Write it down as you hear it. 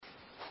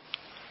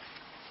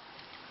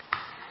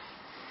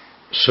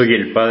Soy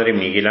el padre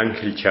Miguel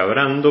Ángel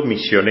Chabrando,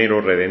 misionero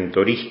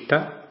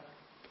redentorista,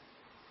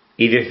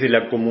 y desde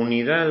la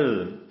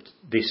comunidad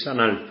de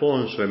San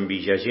Alfonso en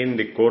Villa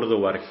Allende,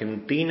 Córdoba,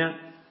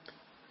 Argentina,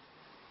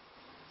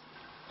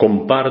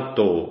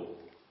 comparto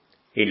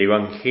el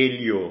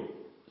Evangelio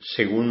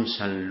según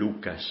San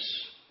Lucas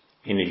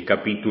en el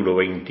capítulo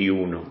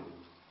 21.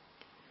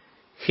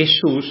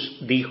 Jesús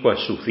dijo a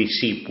sus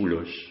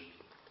discípulos: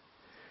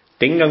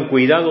 tengan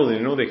cuidado de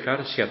no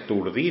dejarse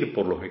aturdir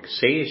por los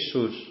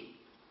excesos,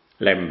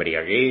 la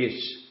embriaguez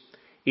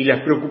y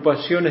las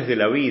preocupaciones de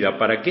la vida,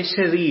 para que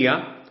ese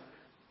día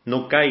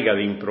no caiga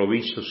de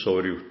improviso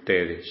sobre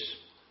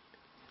ustedes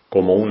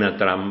como una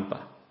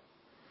trampa,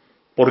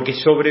 porque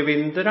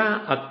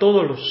sobrevendrá a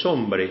todos los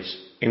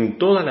hombres en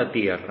toda la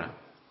tierra.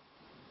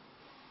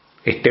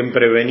 Estén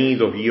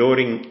prevenidos y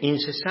oren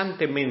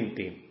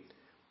incesantemente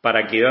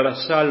para quedar a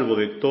salvo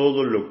de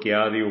todo lo que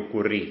ha de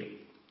ocurrir.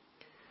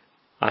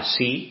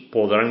 Así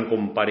podrán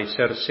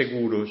comparecer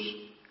seguros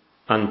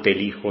ante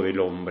el Hijo del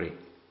Hombre.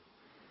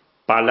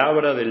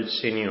 Palabra del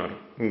Señor.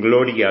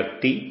 Gloria a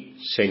ti,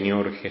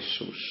 Señor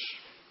Jesús.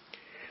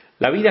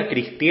 La vida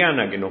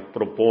cristiana que nos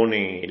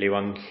propone el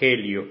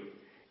Evangelio,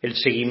 el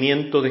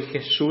seguimiento de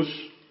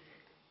Jesús,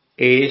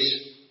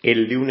 es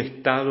el de un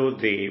estado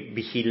de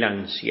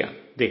vigilancia,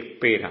 de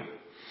espera.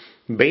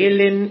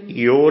 Velen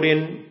y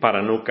oren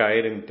para no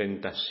caer en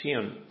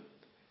tentación.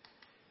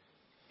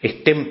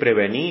 Estén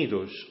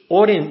prevenidos,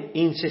 oren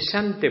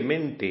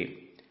incesantemente,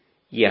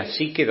 y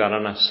así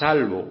quedarán a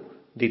salvo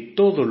de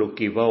todo lo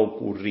que va a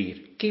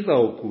ocurrir. ¿Qué va a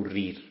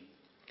ocurrir?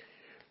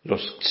 Lo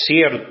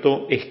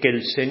cierto es que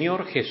el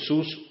Señor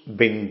Jesús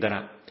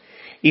vendrá.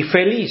 Y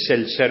feliz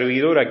el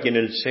servidor a quien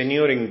el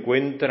Señor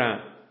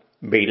encuentra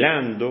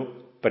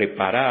velando,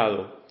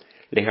 preparado.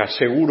 Les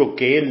aseguro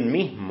que Él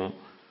mismo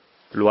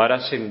lo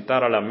hará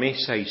sentar a la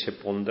mesa y se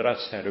pondrá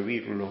a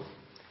servirlo.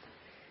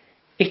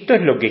 Esto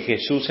es lo que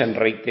Jesús en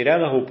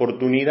reiteradas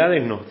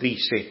oportunidades nos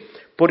dice,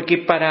 porque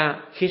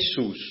para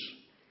Jesús,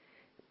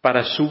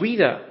 para su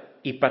vida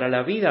y para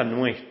la vida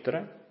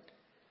nuestra,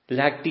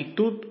 la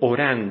actitud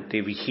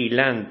orante,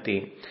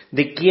 vigilante,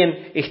 de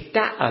quien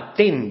está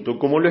atento,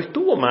 como lo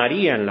estuvo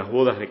María en las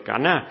bodas de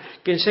Caná,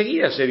 que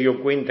enseguida se dio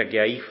cuenta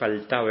que ahí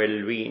faltaba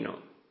el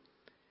vino,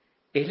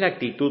 es la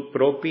actitud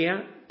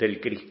propia del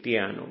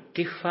cristiano.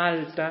 ¿Qué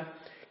falta?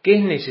 ¿Qué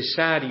es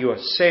necesario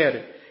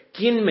hacer?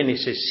 ¿Quién me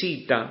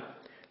necesita?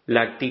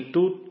 La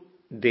actitud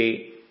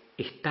de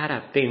estar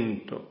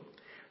atento,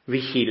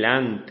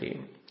 vigilante.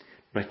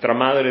 Nuestra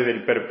Madre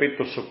del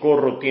Perpetuo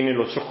Socorro tiene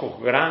los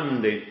ojos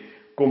grandes,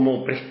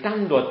 como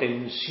prestando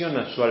atención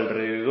a su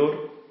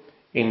alrededor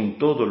en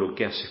todo lo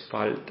que hace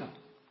falta.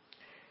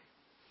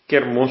 Qué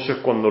hermoso es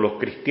cuando los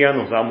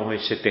cristianos damos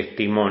ese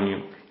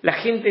testimonio. La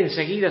gente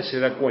enseguida se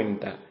da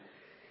cuenta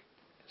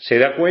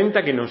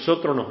que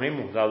nosotros nos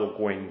hemos dado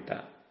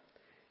cuenta.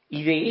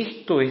 Y de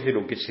esto es de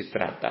lo que se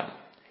trata.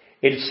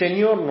 El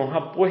Señor nos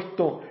ha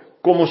puesto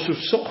como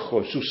sus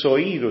ojos, sus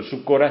oídos,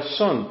 su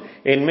corazón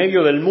en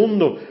medio del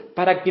mundo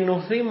para que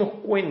nos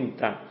demos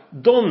cuenta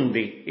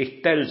dónde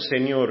está el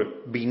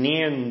Señor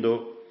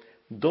viniendo,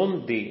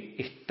 dónde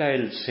está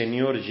el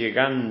Señor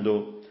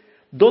llegando,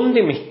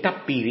 dónde me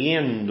está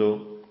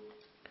pidiendo.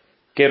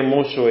 Qué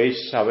hermoso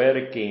es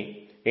saber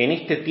que en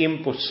este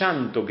tiempo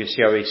santo que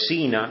se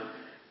avecina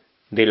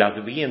del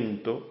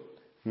Adviento,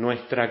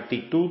 nuestra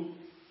actitud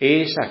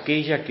es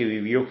aquella que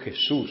vivió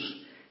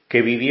Jesús,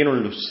 que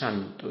vivieron los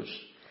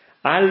santos.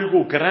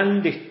 Algo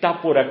grande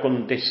está por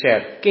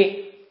acontecer.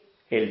 ¿Qué?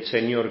 El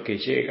Señor que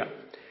llega.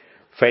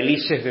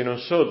 Felices de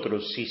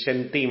nosotros si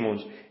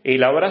sentimos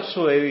el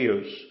abrazo de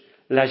Dios,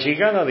 la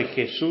llegada de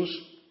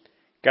Jesús,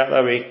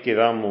 cada vez que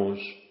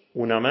damos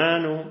una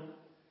mano,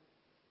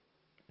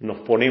 nos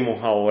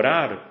ponemos a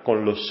orar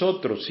con los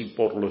otros y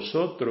por los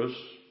otros,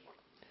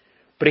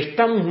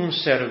 prestamos un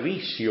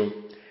servicio,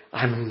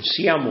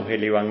 anunciamos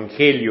el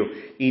Evangelio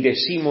y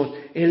decimos: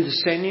 el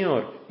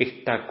Señor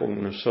está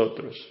con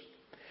nosotros.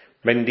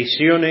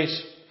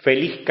 Bendiciones,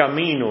 feliz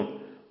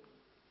camino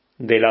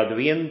del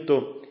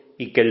Adviento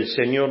y que el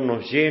Señor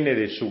nos llene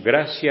de su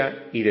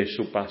gracia y de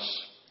su paz.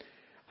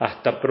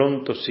 Hasta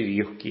pronto si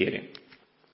Dios quiere.